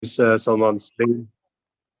Salman Singh.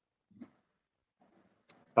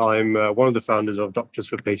 I'm one of the founders of Doctors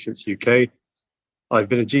for Patients UK. I've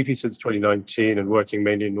been a GP since 2019 and working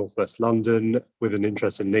mainly in Northwest London with an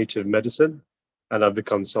interest in native medicine. And I've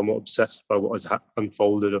become somewhat obsessed by what has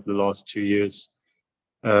unfolded over the last 2 years.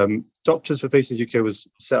 Doctors for Patients UK was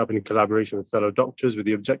set up in collaboration with fellow doctors with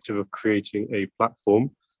the objective of creating a platform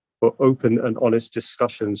for open and honest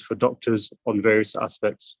discussions for doctors on various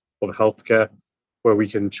aspects of healthcare, where we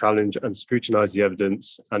can challenge and scrutinize the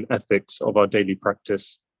evidence and ethics of our daily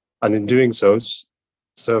practice, and in doing so,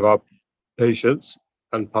 serve our patients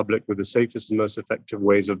and public with the safest and most effective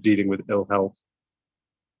ways of dealing with ill health.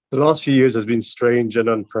 The last few years has been strange and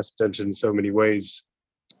unprecedented in so many ways.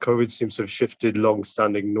 COVID seems to have shifted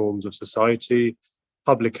long-standing norms of society,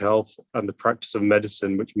 public health, and the practice of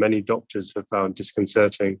medicine, which many doctors have found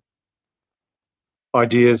disconcerting.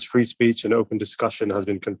 Ideas, free speech, and open discussion has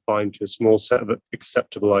been confined to a small set of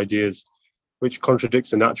acceptable ideas, which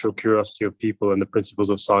contradicts the natural curiosity of people and the principles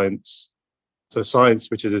of science. So science,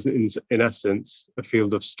 which is in essence a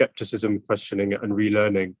field of skepticism, questioning, and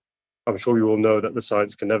relearning. I'm sure you all know that the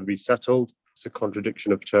science can never be settled. It's a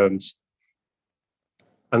contradiction of terms.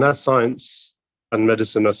 And as science and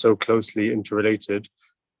medicine are so closely interrelated,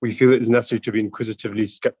 we feel it is necessary to be inquisitively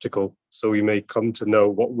skeptical, so we may come to know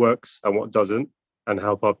what works and what doesn't, and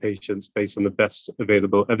help our patients based on the best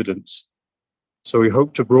available evidence. So we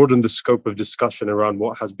hope to broaden the scope of discussion around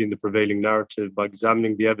what has been the prevailing narrative by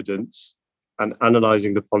examining the evidence and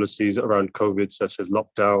analysing the policies around COVID, such as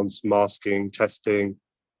lockdowns, masking, testing,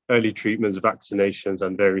 early treatments, vaccinations,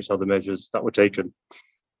 and various other measures that were taken.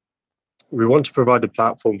 We want to provide a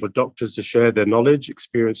platform for doctors to share their knowledge,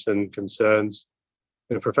 experience, and concerns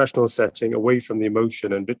in a professional setting, away from the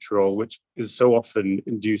emotion and vitriol, which is so often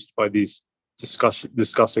induced by these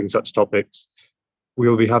discussing such topics. We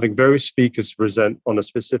will be having various speakers to present on a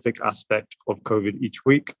specific aspect of COVID each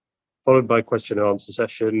week, followed by a question and answer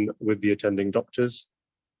session with the attending doctors.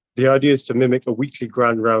 The idea is to mimic a weekly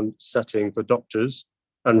grand round setting for doctors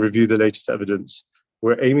and review the latest evidence.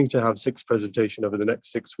 We're aiming to have 6 presentations over the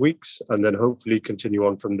next 6 weeks, and then hopefully continue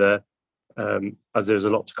on from there, as there's a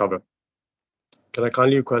lot to cover. Can I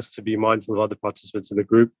kindly request to be mindful of other participants in the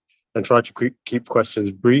group and try to keep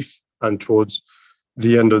questions brief, and towards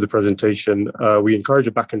the end of the presentation, we encourage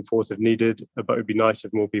a back and forth if needed, but it'd be nice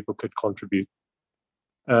if more people could contribute.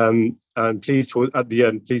 And please, at the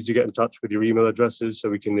end, please do get in touch with your email addresses so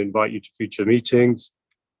we can invite you to future meetings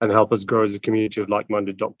and help us grow as a community of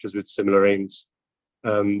like-minded doctors with similar aims.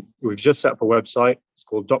 We've just set up a website. It's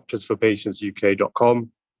called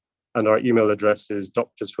doctorsforpatientsuk.com, and our email address is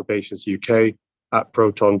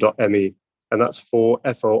doctorsforpatientsuk@proton.me, and that's FOR,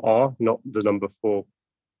 not the number 4.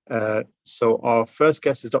 So our first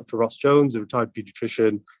guest is Dr. Ross Jones, a retired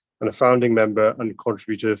pediatrician and a founding member and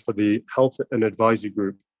contributor for the Health and Advisory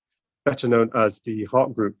Group, better known as the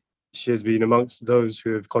Heart Group. She has been amongst those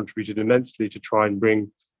who have contributed immensely to try and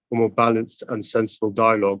bring a more balanced and sensible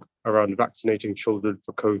dialogue around vaccinating children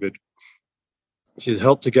for COVID. She has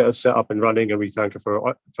helped to get us set up and running, and we thank her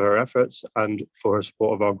for her efforts and for her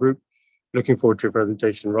support of our group. Looking forward to your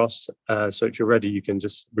presentation, Ross. So if you're ready, you can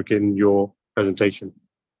just begin your presentation.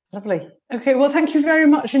 Lovely. Okay, well, thank you very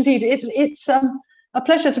much indeed. It's a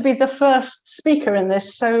pleasure to be the first speaker in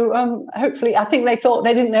this. So hopefully, I think they thought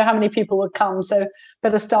they didn't know how many people would come, so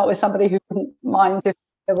better start with somebody who wouldn't mind if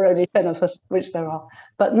there were only 10 of us, which there are.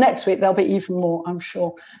 But next week, there'll be even more, I'm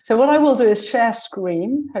sure. So what I will do is share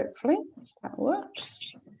screen, hopefully, if that works.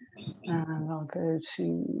 And I'll go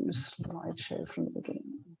to slideshow from the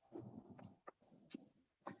beginning.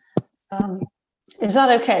 Is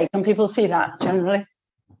that okay? Can people see that generally?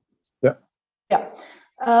 Yeah.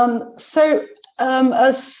 As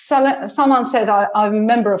Salman said, I'm a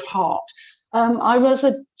member of Heart. I was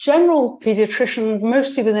a general paediatrician,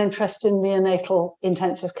 mostly with an interest in neonatal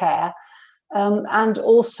intensive care. And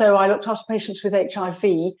also I looked after patients with HIV,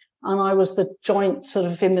 and I was the joint sort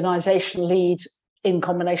of immunization lead in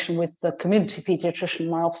combination with the community paediatrician,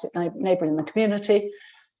 my opposite neighbor in the community.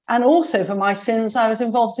 And also for my sins, I was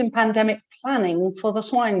involved in pandemic planning for the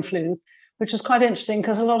swine flu, which was quite interesting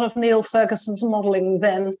because a lot of Neil Ferguson's modelling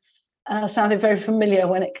then sounded very familiar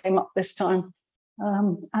when it came up this time.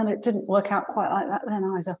 And it didn't work out quite like that then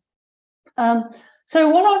either. So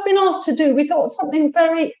what I've been asked to do, we thought something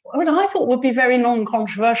I thought would be very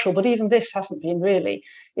non-controversial, but even this hasn't been really,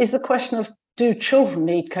 is the question of, do children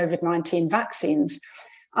need COVID-19 vaccines?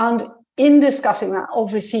 And in discussing that,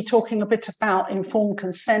 obviously talking a bit about informed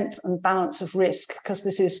consent and balance of risk, because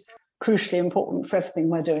this is crucially important for everything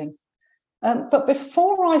we're doing. But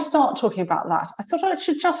before I start talking about that, I thought I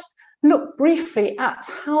should just look briefly at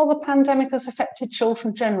how the pandemic has affected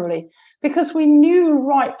children generally, because we knew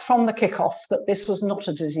right from the kickoff that this was not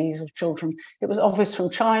a disease of children. It was obvious from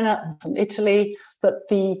China and from Italy that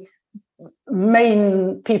the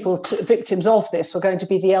main victims of this were going to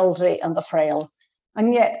be the elderly and the frail.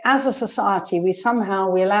 And yet, as a society, we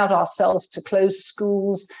allowed ourselves to close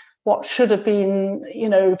schools. What should have been,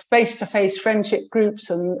 face-to-face friendship groups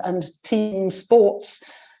and team sports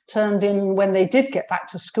turned in, when they did get back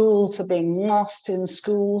to school, to being masked in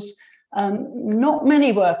schools. Not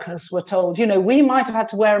many workers were told, we might have had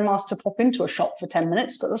to wear a mask to pop into a shop for 10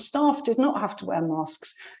 minutes, but the staff did not have to wear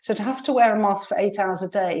masks. So to have to wear a mask for 8 hours a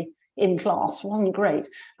day in class wasn't great.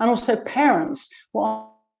 And also parents were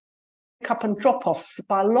pick up and drop off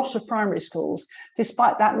by a lot of primary schools,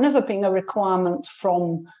 despite that never being a requirement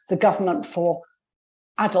from the government for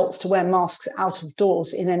adults to wear masks out of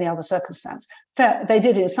doors in any other circumstance. They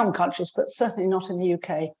did in some countries, but certainly not in the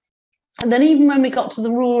UK. And then even when we got to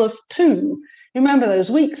the rule of 2, you remember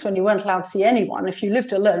those weeks when you weren't allowed to see anyone. If you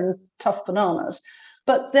lived alone, tough bananas.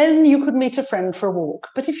 But then you could meet a friend for a walk.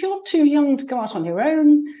 But if you're too young to go out on your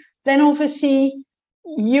own, then obviously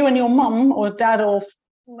you and your mum or dad or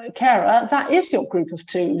carer, that is your group of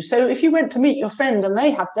 2. So if you went to meet your friend and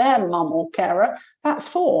they had their mum or carer, that's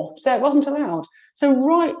 4. So it wasn't allowed. So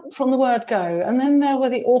right from the word go. And then there were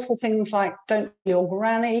the awful things like don't be your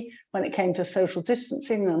granny when it came to social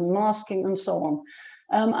distancing and masking and so on.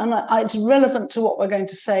 And it's relevant to what we're going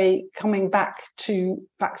to say coming back to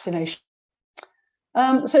vaccination.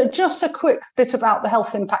 So just a quick bit about the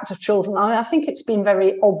health impact of children. I think it's been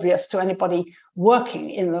very obvious to anybody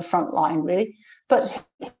working in the front line, really. But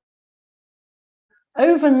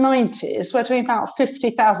over 90s, we're talking about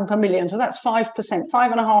 50,000 per million. So that's 5%,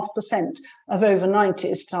 5.5% of over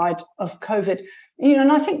 90s died of COVID.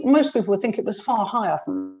 And I think most people would think it was far higher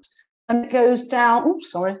than that. And it goes down,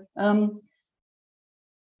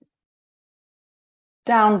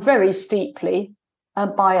 down very steeply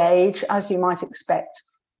by age, as you might expect.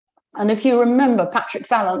 And if you remember Patrick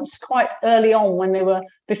Vallance, quite early on when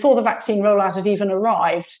before the vaccine rollout had even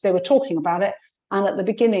arrived, they were talking about it. And at the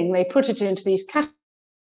beginning, they put it into these categories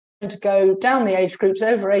to go down the age groups,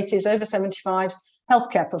 over 80s, over 75s.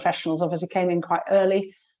 Healthcare professionals obviously came in quite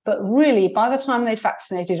early. But really, by the time they'd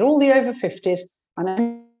vaccinated all the over 50s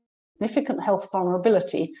and significant health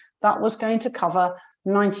vulnerability, that was going to cover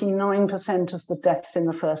 99% of the deaths in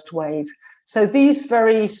the first wave. So these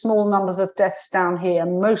very small numbers of deaths down here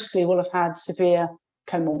mostly will have had severe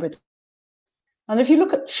comorbid. And if you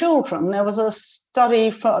look at children, there was a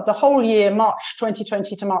study for the whole year, March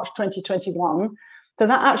 2020 to March 2021, that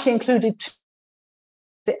actually included,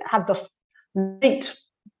 it had the late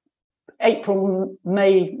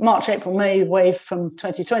March, April, May wave from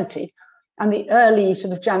 2020 and the early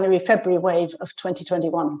sort of January, February wave of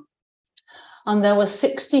 2021. And there were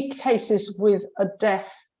 60 cases with a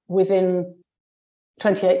death within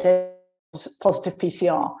 28 days positive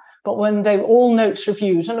PCR. But when they were all notes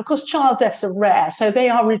reviewed, and of course, child deaths are rare, so they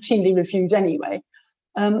are routinely reviewed anyway.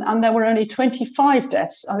 And there were only 25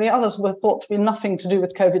 deaths, and the others were thought to be nothing to do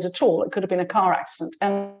with COVID at all. It could have been a car accident.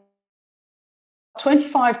 And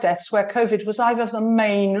 25 deaths where COVID was either the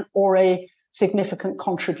main or a significant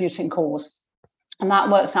contributing cause. And that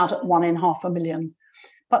works out at 1 in 500,000.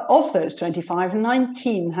 But of those 25,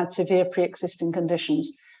 19 had severe pre-existing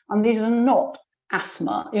conditions. And these are not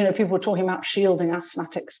asthma. People were talking about shielding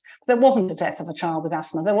asthmatics. There wasn't a death of a child with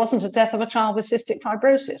asthma. There wasn't a death of a child with cystic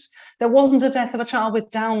fibrosis. There wasn't a death of a child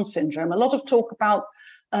with Down syndrome. A lot of talk about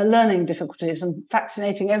learning difficulties and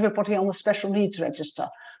vaccinating everybody on the special needs register.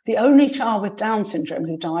 The only child with Down syndrome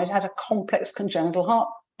who died had a complex congenital heart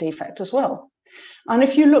defect as well. And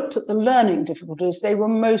if you looked at the learning difficulties, they were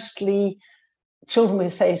mostly children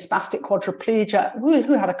with, say, spastic quadriplegia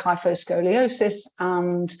who had a kyphoscoliosis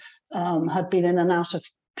and had been in and out of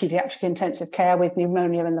pediatric intensive care with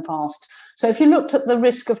pneumonia in the past. So if you looked at the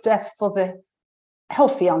risk of death for the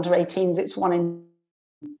healthy under 18s, it's 1 in.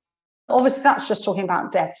 Obviously, that's just talking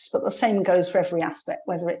about deaths, but the same goes for every aspect,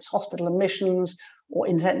 whether it's hospital admissions or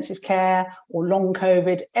intensive care or long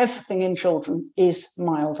COVID, everything in children is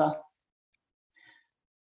milder.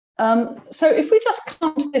 So if we just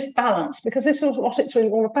come to this balance, because this is what it's really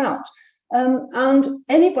all about, and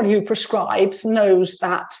anybody who prescribes knows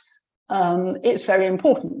that it's very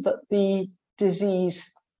important that the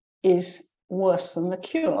disease is worse than the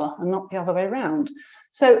cure and not the other way around.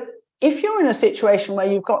 So if you're in a situation where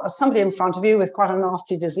you've got somebody in front of you with quite a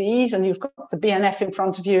nasty disease and you've got the BNF in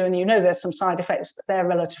front of you and you know there's some side effects, but they're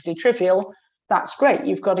relatively trivial, that's great.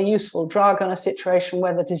 You've got a useful drug in a situation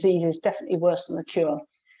where the disease is definitely worse than the cure.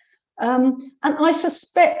 And I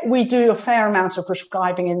suspect we do a fair amount of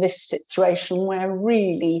prescribing in this situation where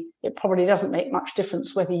really it probably doesn't make much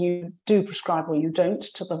difference whether you do prescribe or you don't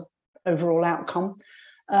to the overall outcome.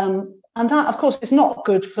 And that, of course, is not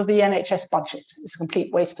good for the NHS budget. It's a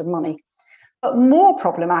complete waste of money. But more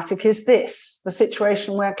problematic is this, the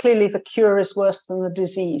situation where clearly the cure is worse than the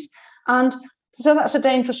disease. And so that's a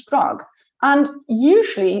dangerous drug. And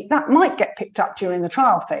usually that might get picked up during the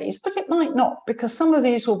trial phase, but it might not, because some of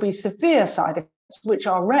these will be severe side effects, which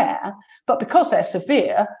are rare, but because they're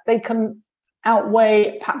severe, they can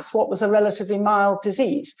outweigh perhaps what was a relatively mild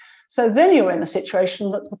disease. So then you're in a situation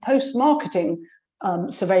that the post-marketing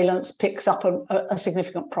surveillance picks up a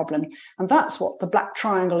significant problem. And that's what the black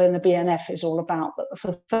triangle in the BNF is all about. That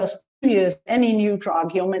for the first 2 years, any new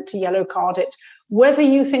drug, you're meant to yellow card it, whether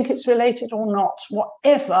you think it's related or not,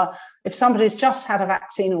 whatever. If somebody's just had a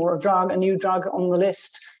vaccine or a new drug on the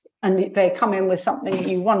list, and they come in with something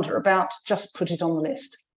you wonder about, just put it on the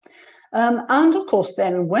list. And of course,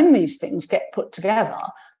 then when these things get put together,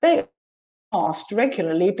 they asked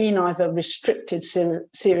regularly been either restricted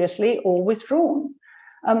seriously or withdrawn.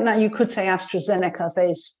 Now, you could say AstraZeneca,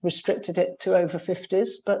 they restricted it to over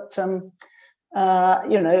 50s, but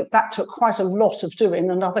that took quite a lot of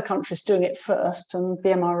doing, and other countries doing it first, and the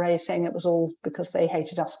MRA saying it was all because they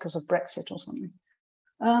hated us because of Brexit or something.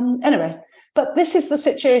 Anyway, but this is the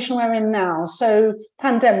situation we're in now. So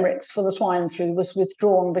Pandemrix for the swine flu was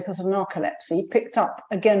withdrawn because of narcolepsy, picked up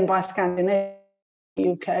again by Scandinavia,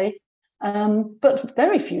 UK, but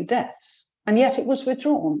very few deaths, and yet it was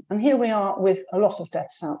withdrawn. And here we are with a lot of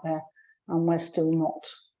deaths out there, and we're still not.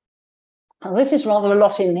 Now, this is rather a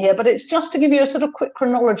lot in here, but it's just to give you a sort of quick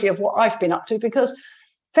chronology of what I've been up to, because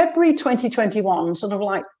February 2021, sort of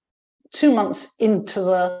like 2 months into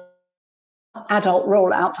the adult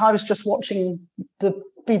rollout, I was just watching the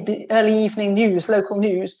early evening news, local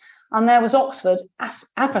news, and there was Oxford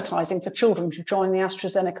advertising for children to join the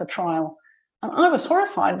AstraZeneca trial. And I was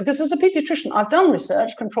horrified because as a paediatrician, I've done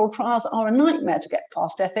research. Controlled trials are a nightmare to get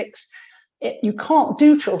past ethics. You can't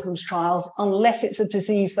do children's trials unless it's a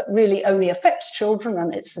disease that really only affects children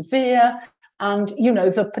and it's severe. And,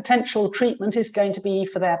 the potential treatment is going to be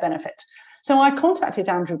for their benefit. So I contacted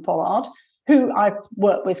Andrew Pollard, who I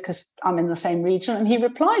work with because I'm in the same region. And he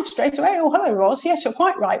replied straight away, "Oh, hello, Ros. Yes, you're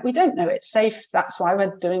quite right. We don't know it's safe. That's why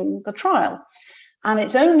we're doing the trial. And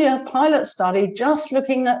it's only a pilot study just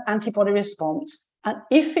looking at antibody response. And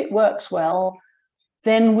if it works well,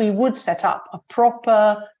 then we would set up a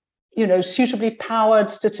proper, suitably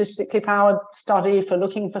powered, statistically powered study for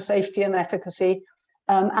looking for safety and efficacy.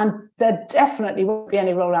 And there definitely won't be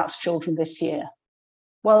any rollout to children this year."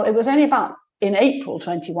 Well, it was only about in April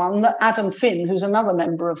 21 that Adam Finn, who's another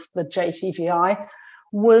member of the JCVI,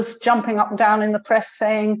 was jumping up and down in the press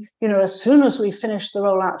saying, as soon as we finish the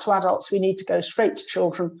rollout to adults, we need to go straight to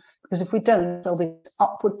children, because if we don't, there'll be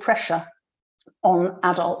upward pressure on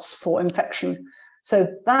adults for infection.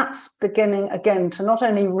 So that's beginning again to not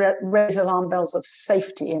only raise alarm bells of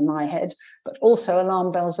safety in my head, but also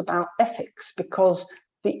alarm bells about ethics, because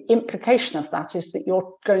the implication of that is that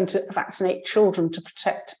you're going to vaccinate children to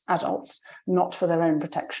protect adults, not for their own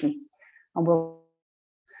protection. And we'll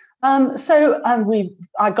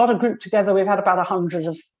I got a group together. We've had about 100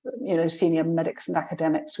 of senior medics and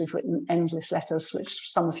academics. We've written endless letters,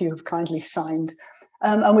 which some of you have kindly signed,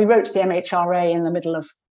 and we wrote to the MHRA in the middle of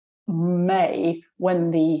May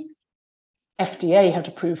when the FDA had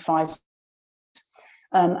approved Pfizer,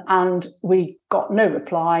 and we got no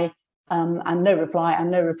reply, and no reply,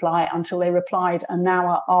 and no reply until they replied an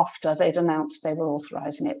hour after they'd announced they were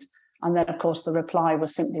authorising it. And then, of course, the reply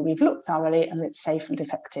was simply, "We've looked thoroughly and it's safe and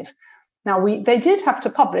effective." Now, they did have to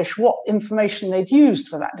publish what information they'd used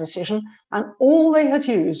for that decision. And all they had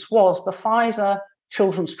used was the Pfizer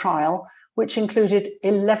children's trial, which included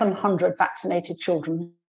 1,100 vaccinated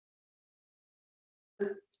children.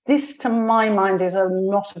 This, to my mind, is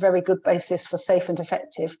not a very good basis for safe and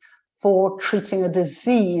effective for treating a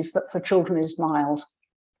disease that for children is mild.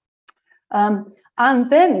 And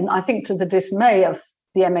then I think, to the dismay of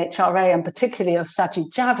the MHRA and particularly of Sajid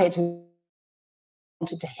Javid, who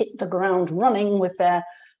wanted to hit the ground running with their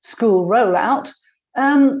school rollout,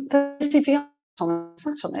 the CVI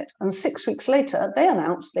sat on it. And 6 weeks later, they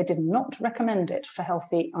announced they did not recommend it for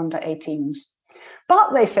healthy under 18s.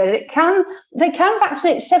 But they said they can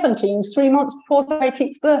vaccinate 17s 3 months before their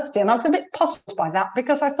 18th birthday. And I was a bit puzzled by that,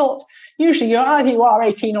 because I thought usually either you are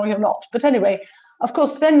 18 or you're not. But anyway, of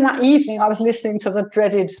course, then that evening I was listening to the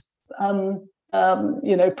dreaded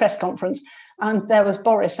press conference, and there was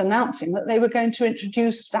Boris announcing that they were going to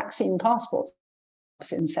introduce vaccine passports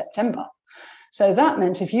in September. So that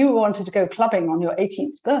meant if you wanted to go clubbing on your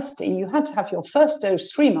 18th birthday, you had to have your first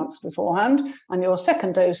dose 3 months beforehand and your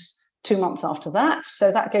second dose 2 months after that.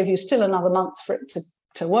 So that gave you still another month for it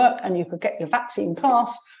to work, and you could get your vaccine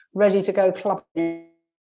pass ready to go clubbing.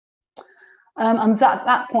 And at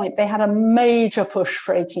that point, they had a major push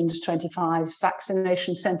for 18 to 25.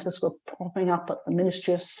 Vaccination centres were popping up at the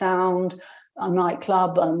Ministry of Sound, a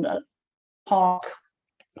nightclub, and a park,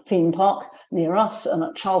 theme park near us, and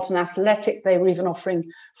at Charlton Athletic. They were even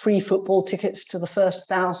offering free football tickets to the first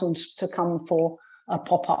 1,000 to come for a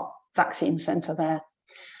pop-up vaccine centre there.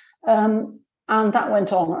 And that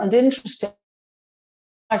went on. And interesting,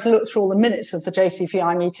 I've looked through all the minutes of the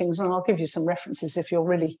JCVI meetings, and I'll give you some references if you're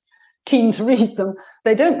really keen to read them.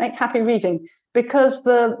 They don't make happy reading, because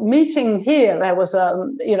the meeting here, there was,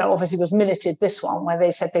 obviously was minuted, this one, where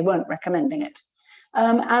they said they weren't recommending it.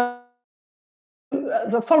 And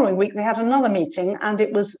the following week, they had another meeting, and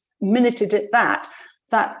it was minuted at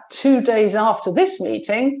that 2 days after this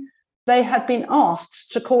meeting, they had been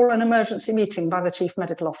asked to call an emergency meeting by the Chief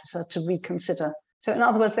Medical Officer to reconsider. So in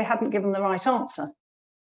other words, they hadn't given the right answer.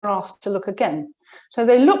 They were asked to look again. So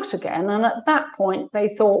they looked again, and at that point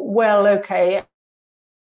they thought, well, okay,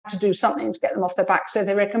 to do something to get them off their back. So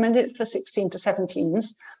they recommended it for 16 to 17s.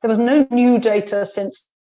 There was no new data since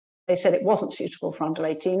they said it wasn't suitable for under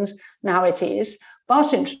 18s. Now it is,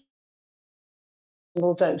 but in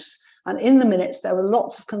single dose. And in the minutes, there were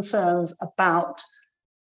lots of concerns about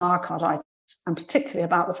myocarditis, and particularly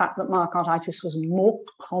about the fact that myocarditis was more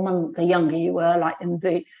common the younger you were, like in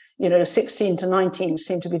the 16 to 19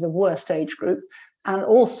 seemed to be the worst age group. And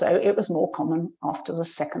also it was more common after the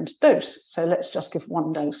second dose. So let's just give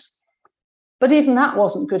 1 dose. But even that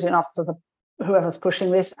wasn't good enough for whoever's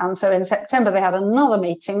pushing this. And so in September, they had another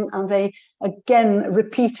meeting, and they again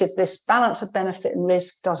repeated this balance of benefit and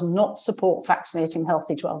risk does not support vaccinating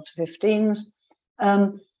healthy 12 to 15s.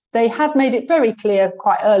 They had made it very clear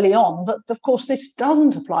quite early on that, of course, this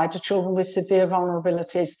doesn't apply to children with severe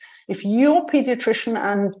vulnerabilities. If your paediatrician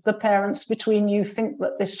and the parents between you think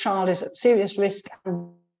that this child is at serious risk and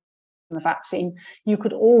the vaccine, you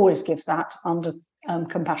could always give that under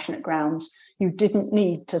compassionate grounds. You didn't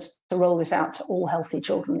need to roll this out to all healthy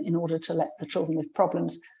children in order to let the children with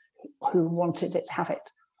problems who wanted it have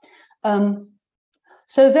it.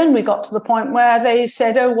 So then we got to the point where they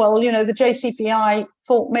said, oh, well, the JCVI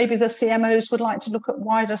thought maybe the CMOs would like to look at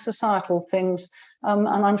wider societal things. And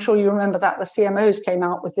I'm sure you remember that the CMOs came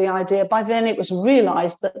out with the idea. By then it was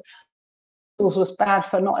realized that schools was bad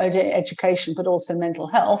for not only education, but also mental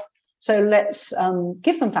health. So let's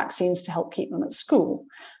give them vaccines to help keep them at school.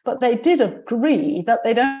 But they did agree that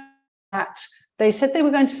they don't act. They said they were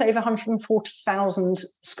going to save 140,000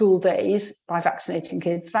 school days by vaccinating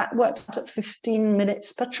kids. That worked out at 15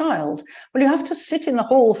 minutes per child. Well, you have to sit in the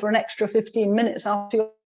hall for an extra 15 minutes after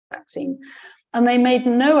your vaccine. And they made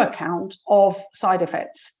no account of side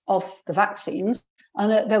effects of the vaccines.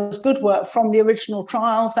 And there was good work from the original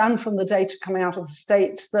trials and from the data coming out of the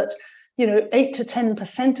States that 8 to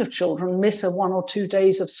 10% of children miss 1 or 2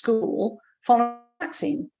 days of school following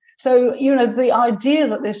vaccine. So, the idea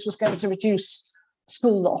that this was going to reduce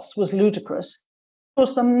school loss was ludicrous. Of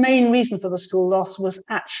course, the main reason for the school loss was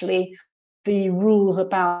actually the rules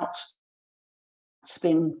about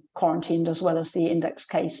being quarantined as well as the index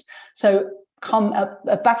case. So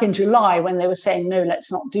back in July, when they were saying, no,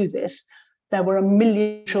 let's not do this, there were 1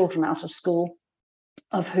 million children out of school,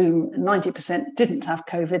 of whom 90% didn't have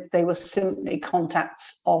COVID. They were simply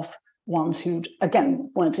contacts of ones who,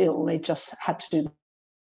 again, weren't ill. They just had to do the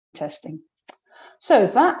testing. So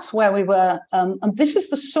that's where we were. And this is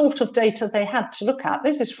the sort of data they had to look at.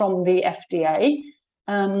 This is from the FDA.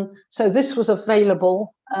 So this was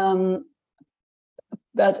available in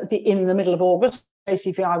the middle of August.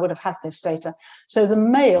 ACVI would have had this data. So the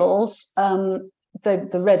males, the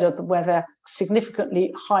red are where they're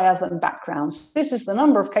significantly higher than backgrounds. This is the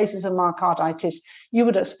number of cases of myocarditis you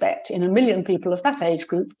would expect in 1 million people of that age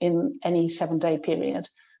group in any 7-day period.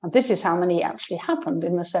 And this is how many actually happened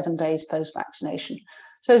in the 7 days post-vaccination.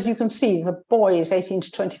 So as you can see, the boys, 18 to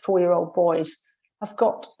 24-year-old boys, have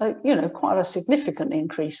got quite a significant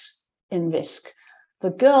increase in risk. The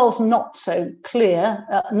girls, not so clear,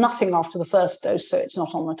 nothing after the first dose, so it's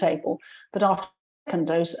not on the table, but after the second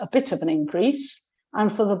dose, a bit of an increase.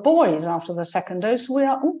 And for the boys after the second dose, we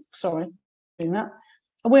are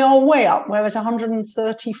way up. We're at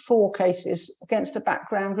 134 cases against a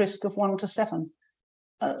background risk of 1 to 7.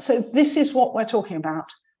 So this is what we're talking about.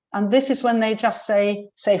 And this is when they just say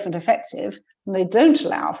safe and effective, and they don't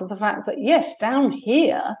allow for the fact that, yes, down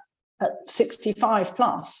here at 65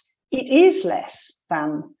 plus, it is less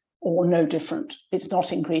than or no different. It's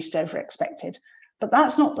not increased over expected. But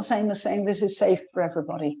that's not the same as saying this is safe for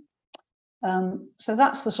everybody. So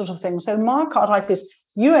that's the sort of thing. So myocarditis,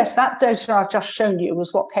 US, that data I've just shown you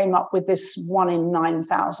was what came up with this 1 in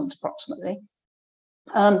 9,000 approximately.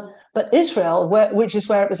 But Israel, which is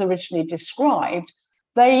where it was originally described,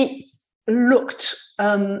 they looked,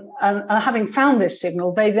 and having found this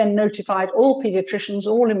signal, they then notified all pediatricians,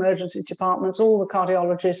 all emergency departments, all the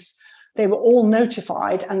cardiologists. They were all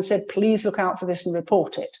notified and said, please look out for this and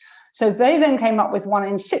report it. So they then came up with 1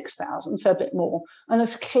 in 6,000, so a bit more. And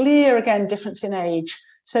there's clear, again, difference in age.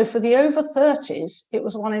 So for the over 30s, it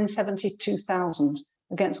was 1 in 72,000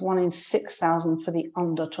 against 1 in 6,000 for the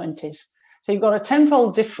under 20s. So you've got a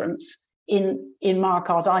tenfold difference in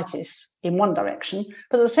myocarditis in one direction,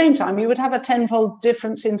 but at the same time, you would have a tenfold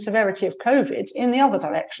difference in severity of COVID in the other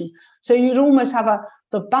direction. So you'd almost have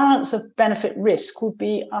the balance of benefit risk would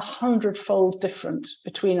be 100-fold different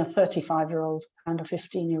between a 35-year-old and a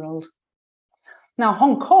 15-year-old. Now,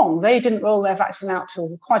 Hong Kong, they didn't roll their vaccine out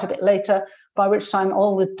till quite a bit later, by which time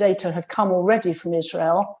all the data had come already from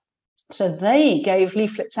Israel. So they gave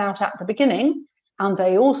leaflets out at the beginning, and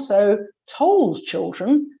they also told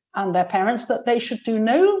children and their parents that they should do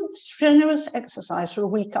no strenuous exercise for a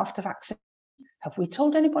week after vaccine. Have we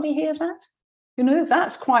told anybody here that? You know,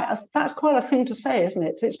 that's quite a thing to say, isn't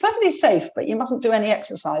it? It's perfectly safe, but you mustn't do any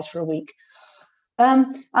exercise for a week.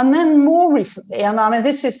 And then more recently, and I mean,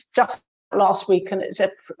 this is just last week, and it's a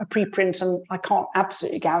preprint, and I can't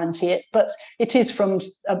absolutely guarantee it, but it is from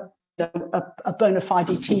a bona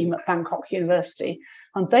fide team at Bangkok University,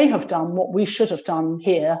 and they have done what we should have done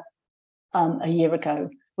here a year ago,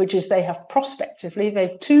 which is they have prospectively,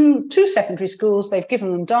 they've two secondary schools, they've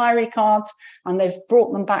given them diary cards, and they've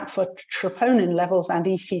brought them back for troponin levels and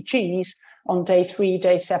ECGs on day 3,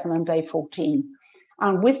 day 7, and day 14.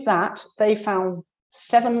 And with that, they found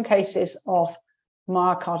 7 cases of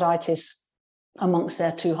myocarditis amongst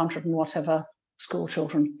their 200 and whatever school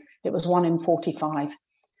children. It was 1 in 45.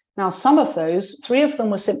 Now, some of those, 3 of them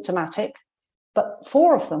were symptomatic, but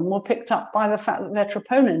 4 of them were picked up by the fact that their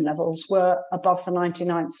troponin levels were above the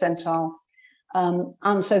 99th centile.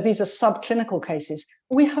 And so these are subclinical cases.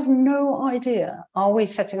 We have no idea, are we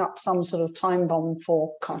setting up some sort of time bomb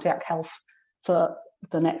for cardiac health for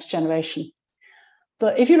the next generation?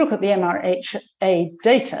 But if you look at the MRHA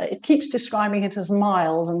data, it keeps describing it as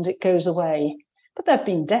mild and it goes away. But there have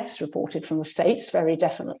been deaths reported from the States, very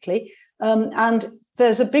definitely. And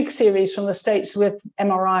there's a big series from the States with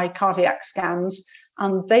MRI cardiac scans,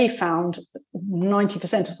 and they found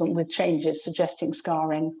 90% of them with changes suggesting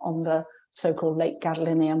scarring on the so-called late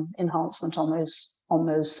gadolinium enhancement on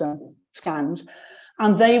those scans.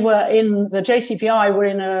 And they were in, the JCVI were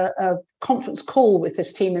in a conference call with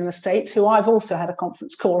this team in the States, who I've also had a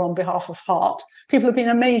conference call on behalf of HEART. People have been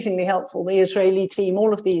amazingly helpful, the Israeli team,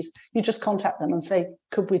 all of these. You just contact them and say,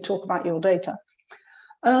 could we talk about your data?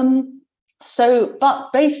 But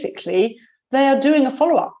basically, they are doing a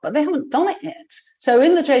follow-up, but they haven't done it yet. So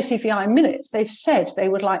in the JCVI minutes, they've said they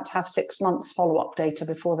would like to have 6 months follow-up data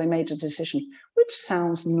before they made a decision, which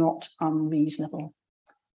sounds not unreasonable.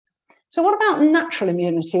 So what about natural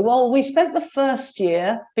immunity? Well, we spent the first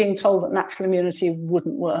year being told that natural immunity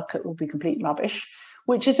wouldn't work, it would be complete rubbish,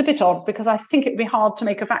 which is a bit odd because I think it'd be hard to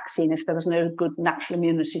make a vaccine if there was no good natural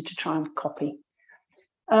immunity to try and copy.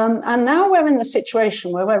 And now we're in the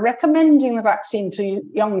situation where we're recommending the vaccine to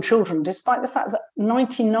young children, despite the fact that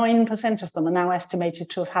 99% of them are now estimated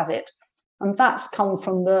to have had it. And that's come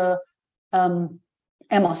from the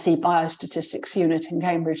MRC Biostatistics unit in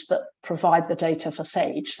Cambridge that provide the data for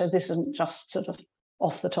SAGE. So this isn't just sort of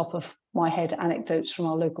off the top of my head anecdotes from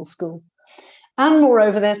our local school. And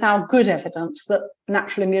moreover, there's now good evidence that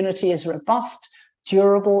natural immunity is robust,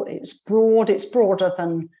 durable, it's broad, it's broader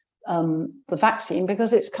than the vaccine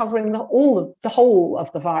because it's covering the whole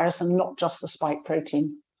of the virus and not just the spike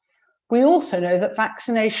protein. We also know that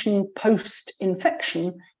vaccination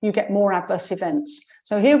post-infection, you get more adverse events.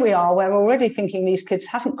 So here we are, we're already thinking these kids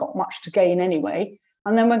haven't got much to gain anyway,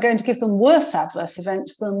 and then we're going to give them worse adverse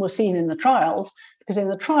events than were seen in the trials, because in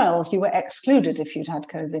the trials you were excluded if you'd had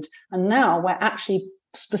COVID. And now we're actually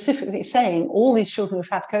specifically saying all these children who've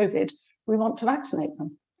had COVID, we want to vaccinate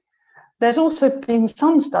them. There's also been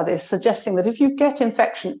some studies suggesting that if you get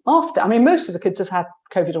infection after, I mean, most of the kids have had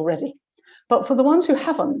COVID already, but for the ones who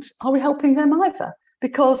haven't, are we helping them either?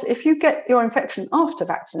 Because if you get your infection after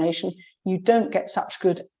vaccination, you don't get such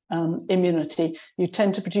good immunity. You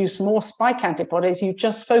tend to produce more spike antibodies. You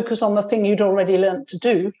just focus on the thing you'd already learned to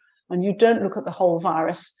do, and you don't look at the whole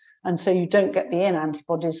virus. And so you don't get the N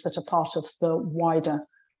antibodies that are part of the wider,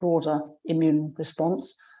 broader immune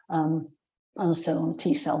response. and so on,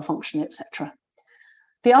 T cell function, etc.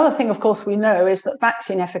 The other thing, of course, we know is that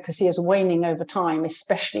vaccine efficacy is waning over time,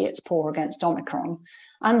 especially it's poor against Omicron.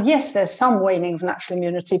 And yes, there's some waning of natural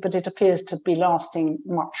immunity, but it appears to be lasting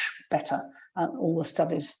much better. All the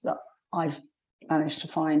studies that I've managed to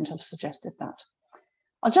find have suggested that.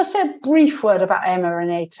 I'll just say a brief word about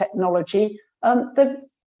mRNA technology.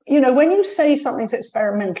 When you say something's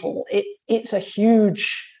experimental, it's a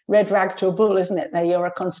huge red rag to a bull, isn't it? Now you're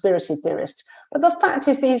a conspiracy theorist. But the fact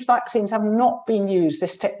is these vaccines have not been used.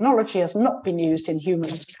 This technology has not been used in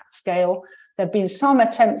humans at scale. There have been some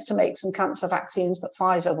attempts to make some cancer vaccines that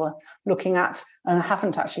Pfizer were looking at and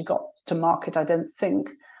haven't actually got to market, I don't think.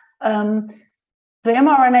 The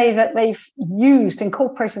mRNA that they've used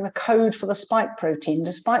incorporating the code for the spike protein,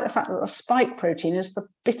 despite the fact that the spike protein is the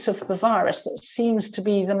bit of the virus that seems to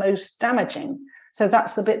be the most damaging. So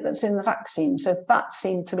that's the bit that's in the vaccine. So that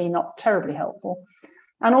seemed to me not terribly helpful.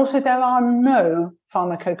 And also there are no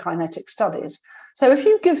pharmacokinetic studies. So if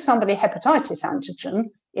you give somebody hepatitis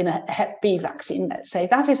antigen in a Hep B vaccine, let's say,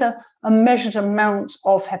 that is a measured amount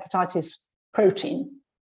of hepatitis protein,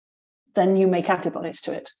 then you make antibodies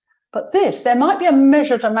to it. But there might be a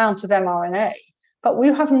measured amount of mRNA, but we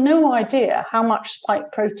have no idea how much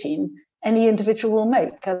spike protein any individual will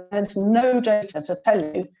make. There's no data to tell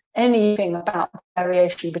you anything about the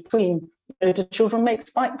variation between, do children make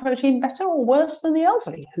spike protein better or worse than the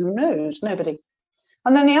elderly? Who knows? Nobody.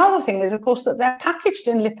 And then the other thing is, of course, that they're packaged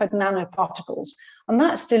in lipid nanoparticles, and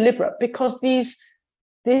that's deliberate because this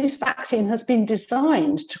vaccine has been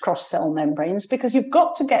designed to cross cell membranes because you've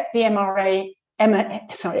got to get the mRNA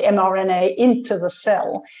into the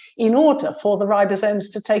cell in order for the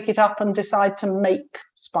ribosomes to take it up and decide to make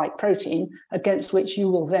spike protein against which you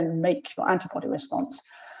will then make your antibody response.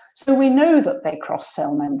 So we know that they cross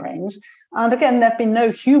cell membranes. And again, there have been no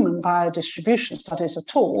human biodistribution studies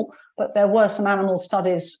at all, but there were some animal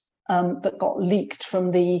studies that got leaked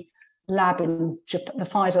from the lab in Japan, the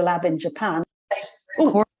Pfizer lab in Japan.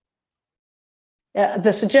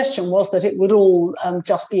 The suggestion was that it would all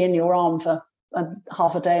just be in your arm for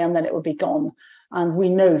half a day and then it would be gone. And we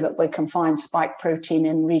know that we can find spike protein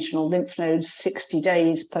in regional lymph nodes 60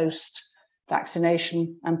 days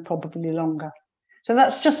post-vaccination and probably longer. So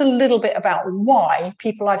that's just a little bit about why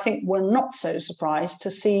people, I think, were not so surprised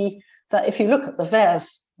to see that if you look at the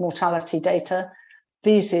VAERS mortality data,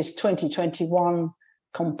 this is 2021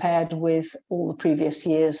 compared with all the previous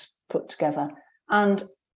years put together. And,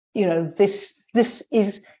 this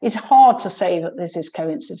is hard to say that this is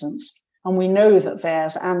coincidence. And we know that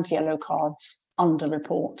VAERS and yellow cards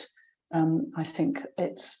underreport. I think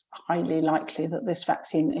it's highly likely that this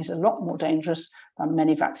vaccine is a lot more dangerous than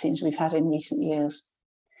many vaccines we've had in recent years.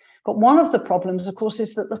 But one of the problems, of course,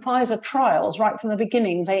 is that the Pfizer trials, right from the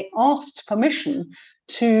beginning, they asked permission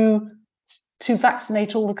to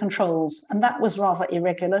vaccinate all the controls. And that was rather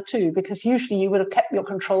irregular too, because usually you would have kept your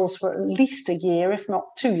controls for at least a year, if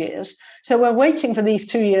not 2 years. So we're waiting for these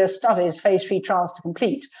 2-year studies, phase 3 trials to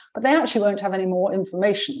complete, but they actually won't have any more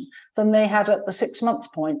information than they had at the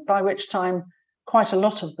 6-month point, by which time quite a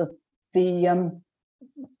lot of the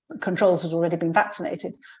controls had already been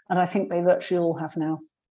vaccinated. And I think they virtually all have now.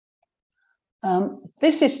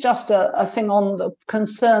 This is just a thing on the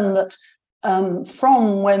concern that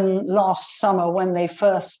from when last summer, when they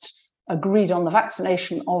first agreed on the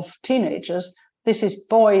vaccination of teenagers, this is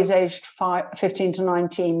boys aged 15 to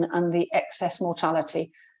 19 and the excess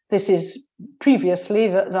mortality. This is previously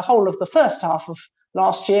the whole of the first half of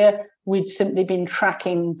last year, we'd simply been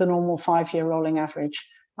tracking the normal 5-year rolling average.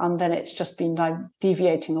 And then it's just been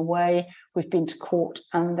deviating away. We've been to court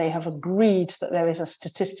and they have agreed that there is a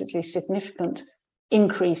statistically significant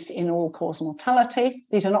increase in all-cause mortality.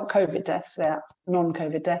 These are not COVID deaths, they're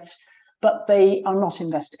non-COVID deaths, but they are not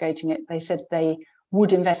investigating it. They said they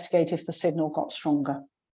would investigate if the signal got stronger.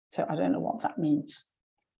 So I don't know what that means.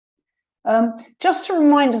 Just to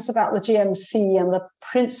remind us about the GMC and the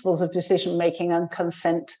principles of decision-making and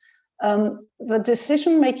consent, the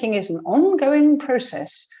decision-making is an ongoing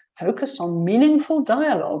process focused on meaningful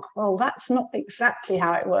dialogue. Well, that's not exactly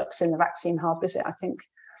how it works in the vaccine hub, is it, I think?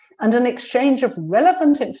 And an exchange of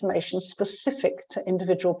relevant information specific to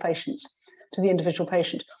individual patients, to the individual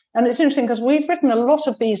patient. And it's interesting because we've written a lot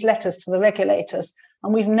of these letters to the regulators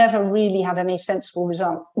and we've never really had any sensible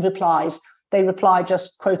replies. They reply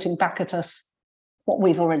just quoting back at us what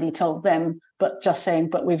we've already told them, but just saying,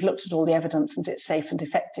 but we've looked at all the evidence and it's safe and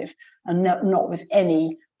effective, and not with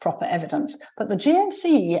any proper evidence. But the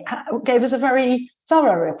GMC gave us a very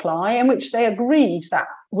thorough reply in which they agreed that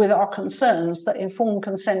with our concerns that informed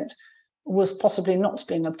consent was possibly not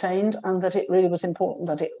being obtained, and that it really was important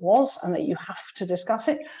that it was, and that you have to discuss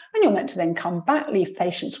it. And you're meant to then come back, leave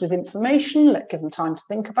patients with information, give them time to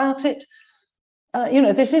think about it.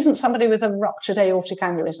 This isn't somebody with a ruptured aortic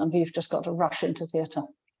aneurysm who you've just got to rush into theatre.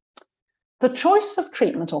 The choice of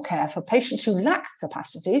treatment or care for patients who lack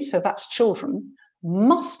capacity, so that's children,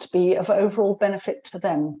 must be of overall benefit to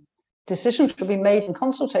them. Decisions should be made in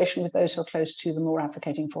consultation with those who are close to them or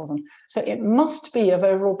advocating for them. So it must be of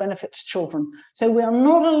overall benefit to children. So we are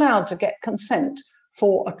not allowed to get consent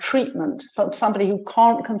for a treatment for somebody who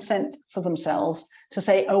can't consent for themselves to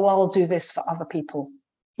say, oh, I'll do this for other people.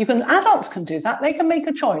 Adults can do that. They can make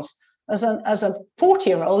a choice. As a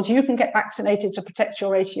 40-year-old, you can get vaccinated to protect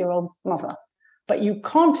your 80-year-old mother, but you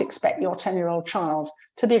can't expect your 10-year-old child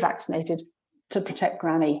to be vaccinated to protect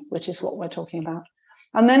granny, which is what we're talking about.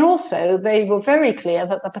 And then also, they were very clear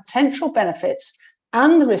that the potential benefits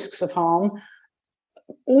and the risks of harm,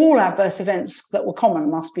 all adverse events that were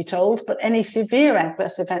common must be told, but any severe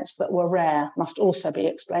adverse events that were rare must also be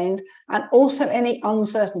explained, and also any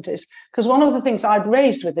uncertainties. Because one of the things I'd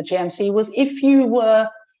raised with the GMC was, if you were,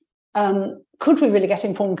 could we really get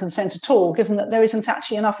informed consent at all, given that there isn't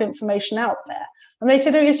actually enough information out there? And they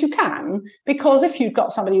said, oh, yes, you can, because if you've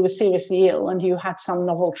got somebody who was seriously ill and you had some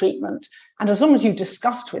novel treatment, and as long as you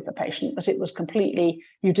discussed with the patient that it was completely,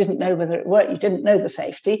 you didn't know whether it worked, you didn't know the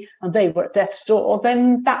safety, and they were at death's door,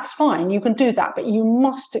 then that's fine, you can do that, but you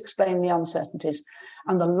must explain the uncertainties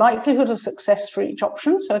and the likelihood of success for each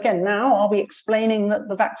option. So again, now, are we explaining that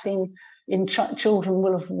the vaccine in children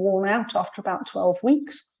will have worn out after about 12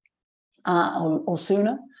 weeks or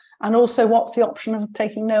sooner? And also, what's the option of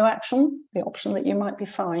taking no action? The option that you might be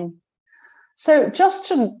fine. So just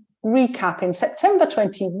to recap, in September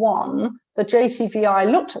 21, the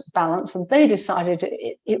JCVI looked at the balance and they decided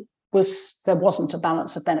there wasn't a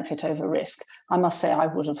balance of benefit over risk. I must say I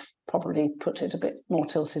would have probably put it a bit more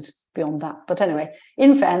tilted beyond that. But anyway,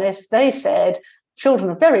 in fairness, they said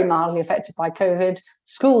children are very mildly affected by COVID,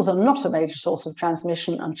 schools are not a major source of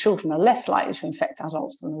transmission, and children are less likely to infect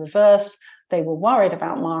adults than the reverse. They were worried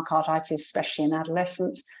about myocarditis, especially in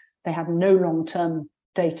adolescents. They had no long-term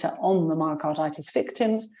data on the myocarditis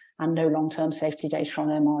victims and no long-term safety data on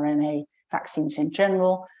mRNA vaccines in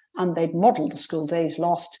general. And they'd modelled the school days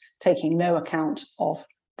lost, taking no account of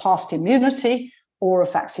past immunity or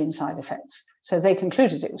of vaccine side effects. So they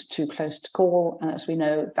concluded it was too close to call. And as we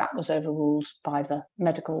know, that was overruled by the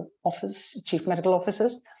chief medical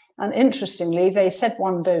officers. And interestingly, they said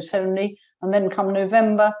 1 dose only, and then come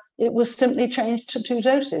November, it was simply changed to 2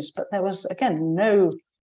 doses. But there was, again, no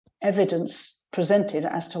evidence presented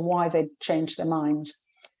as to why they'd changed their minds.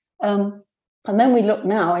 And then we look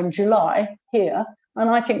now in July here, and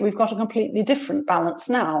I think we've got a completely different balance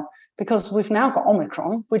now, because we've now got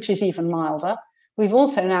Omicron, which is even milder. We've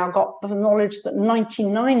also now got the knowledge that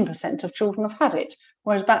 99% of children have had it,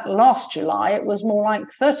 whereas back last July, it was more like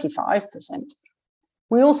 35%.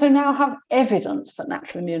 We also now have evidence that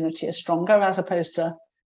natural immunity is stronger, as opposed to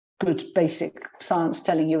good basic science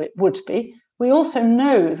telling you it would be. We also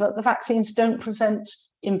know that the vaccines don't prevent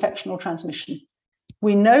infection or transmission.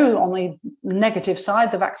 We know on the negative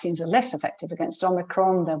side, the vaccines are less effective against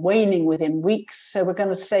Omicron. They're waning within weeks. So we're going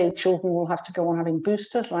to say children will have to go on having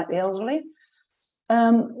boosters like the elderly.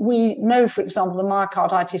 We know, for example, the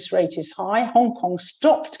myocarditis rate is high. Hong Kong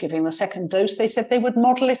stopped giving the second dose. They said they would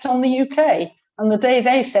model it on the UK. And the day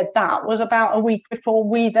they said that was about a week before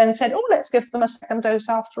we then said, oh, let's give them a second dose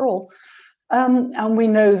after all. And we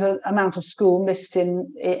know the amount of school missed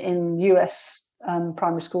in US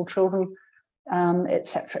primary school children, et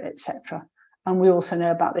cetera, et cetera. And we also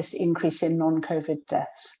know about this increase in non-COVID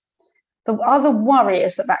deaths. The other worry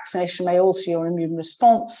is that vaccination may alter your immune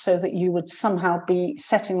response, so that you would somehow be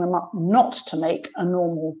setting them up not to make a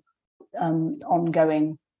normal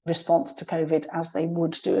ongoing response to COVID as they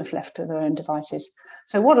would do if left to their own devices.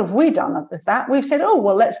 So what have we done with that? We've said, oh,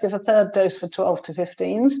 well, let's give a 3rd dose for 12 to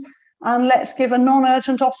 15s, and let's give a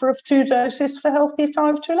non-urgent offer of 2 doses for healthy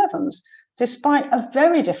 5 to 11s, despite a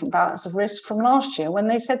very different balance of risk from last year when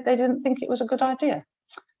they said they didn't think it was a good idea.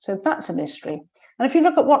 So that's a mystery. And if you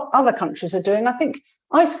look at what other countries are doing, I think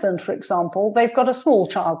Iceland, for example, they've got a small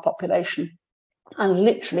child population, and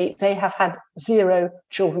literally they have had 0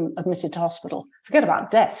 children admitted to hospital. Forget about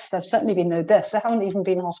deaths. There've certainly been no deaths. There haven't even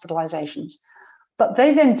been hospitalizations. But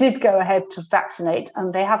they then did go ahead to vaccinate,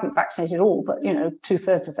 and they haven't vaccinated all, but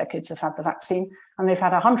 2/3 of their kids have had the vaccine, and they've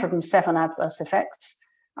had 107 adverse effects.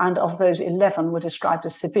 And of those, 11 were described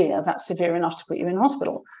as severe. That's severe enough to put you in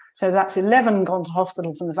hospital. So that's 11 gone to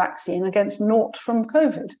hospital from the vaccine against 0 from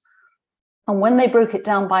COVID. And when they broke it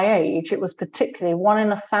down by age, it was particularly 1 in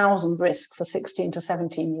 1,000 risk for 16 to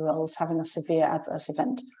 17-year-olds having a severe adverse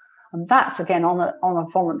event. And that's, again, on a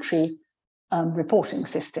voluntary reporting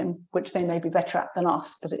system, which they may be better at than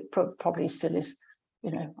us, but it probably still is,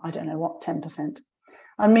 I don't know what, 10%.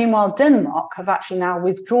 And meanwhile, Denmark have actually now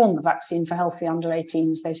withdrawn the vaccine for healthy under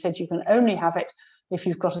 18s. They've said you can only have it if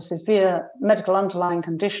you've got a severe medical underlying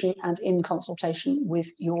condition and in consultation with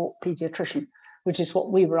your paediatrician, which is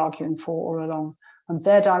what we were arguing for all along. And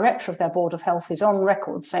their director of their Board of Health is on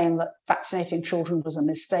record saying that vaccinating children was a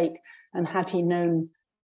mistake, and had he known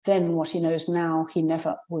then what he knows now, he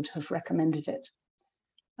never would have recommended it.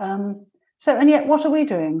 And yet, what are we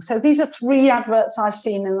doing? So these are 3 adverts I've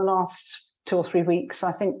seen in the last 2 or 3 weeks.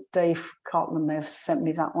 I think Dave Cartman may have sent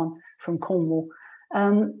me that one from Cornwall.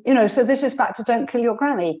 So this is back to don't kill your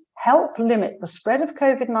granny. Help limit the spread of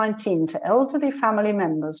COVID-19 to elderly family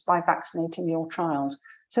members by vaccinating your child.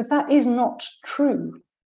 So that is not true,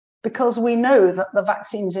 because we know that the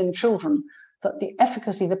vaccines in children, that the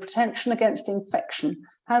efficacy, the protection against infection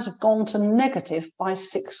has gone to negative by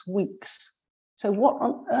 6 weeks. So what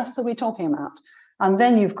on earth are we talking about? And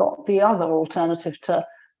then you've got the other alternative to,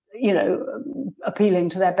 appealing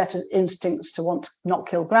to their better instincts to want to not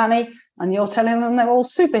kill granny, and you're telling them they're all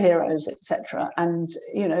superheroes, etc. And,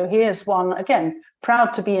 here's one, again,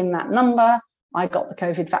 proud to be in that number. I got the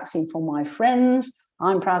COVID vaccine for my friends.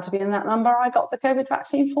 I'm proud to be in that number. I got the COVID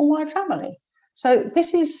vaccine for my family. So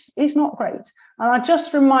this is not great. And I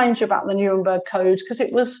just remind you about the Nuremberg Code, because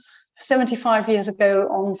it was 75 years ago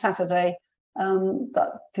on Saturday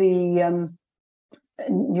that the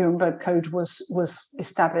Nuremberg Code was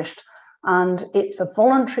established, and it's a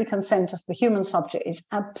voluntary consent of the human subject is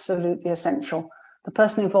absolutely essential. The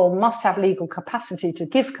person involved must have legal capacity to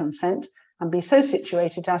give consent and be so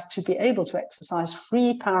situated as to be able to exercise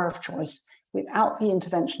free power of choice without the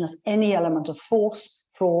intervention of any element of force,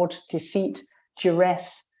 fraud, deceit,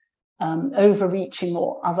 duress, overreaching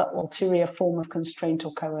or other ulterior form of constraint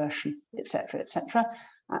or coercion, etc., etc.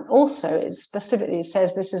 And also it specifically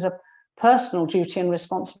says this is a personal duty and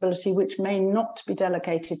responsibility which may not be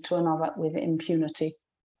delegated to another with impunity.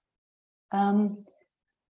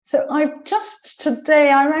 So today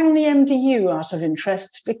I rang the MDU out of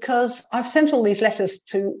interest, because I've sent all these letters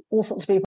to all sorts of people